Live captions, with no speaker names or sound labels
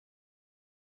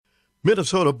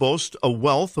Minnesota boasts a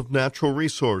wealth of natural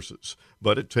resources,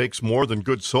 but it takes more than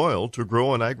good soil to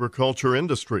grow an agriculture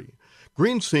industry.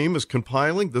 Greenseam is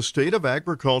compiling the State of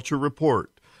Agriculture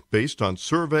report based on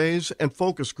surveys and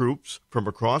focus groups from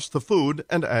across the food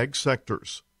and ag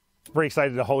sectors. Very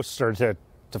excited to host or to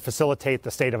facilitate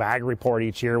the State of Ag report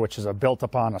each year, which is built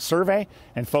upon a survey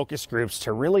and focus groups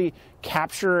to really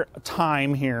capture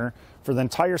time here for the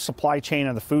entire supply chain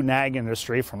of the food and ag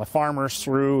industry, from the farmers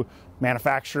through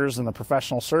manufacturers and the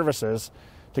professional services,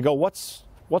 to go, what's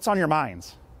on your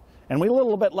minds? And we a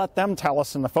little bit let them tell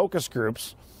us in the focus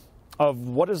groups of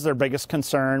what is their biggest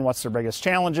concern, what's their biggest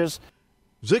challenges.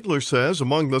 Ziegler says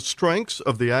among the strengths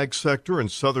of the ag sector in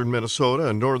southern Minnesota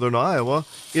and northern Iowa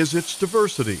is its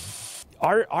diversity.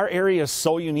 Our area is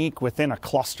so unique within a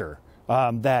cluster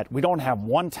that we don't have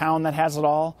one town that has it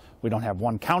all. We don't have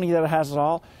one county that has it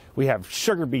all. We have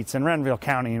sugar beets in Renville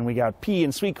County, and we got pea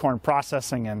and sweet corn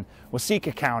processing in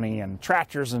Waseca County and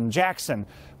tractors in Jackson.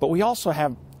 But we also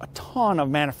have a ton of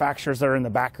manufacturers that are in the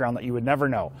background that you would never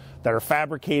know, that are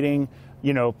fabricating,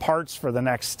 parts for the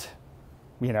next,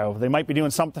 they might be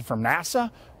doing something from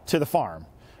NASA to the farm.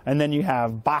 And then you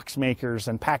have box makers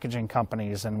and packaging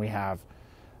companies, and we have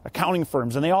accounting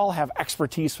firms, and they all have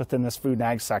expertise within this food and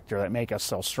ag sector that make us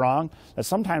so strong that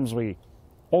sometimes we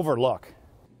overlook.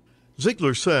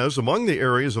 Ziegler says among the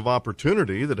areas of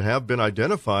opportunity that have been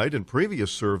identified in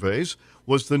previous surveys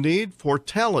was the need for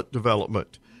talent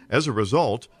development. As a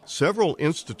result, several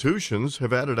institutions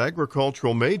have added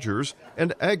agricultural majors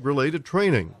and ag-related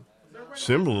training.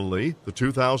 Similarly, the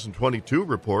 2022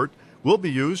 report will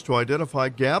be used to identify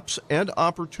gaps and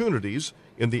opportunities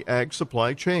in the ag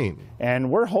supply chain.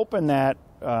 And we're hoping that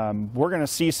we're going to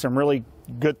see some really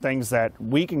good things that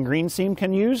we and Greenseam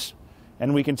can use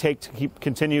and we can take to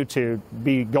continue to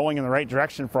be going in the right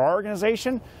direction for our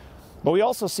organization. But we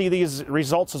also see these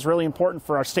results as really important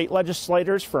for our state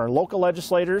legislators, for our local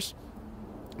legislators,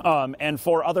 and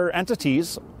for other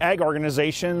entities, ag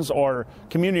organizations or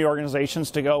community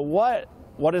organizations, to go, what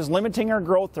is limiting our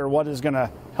growth or what is going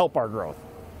to help our growth?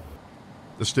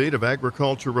 The State of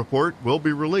Agriculture report will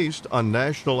be released on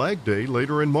National Ag Day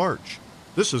later in March.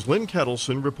 This is Lynn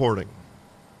Ketelsen reporting.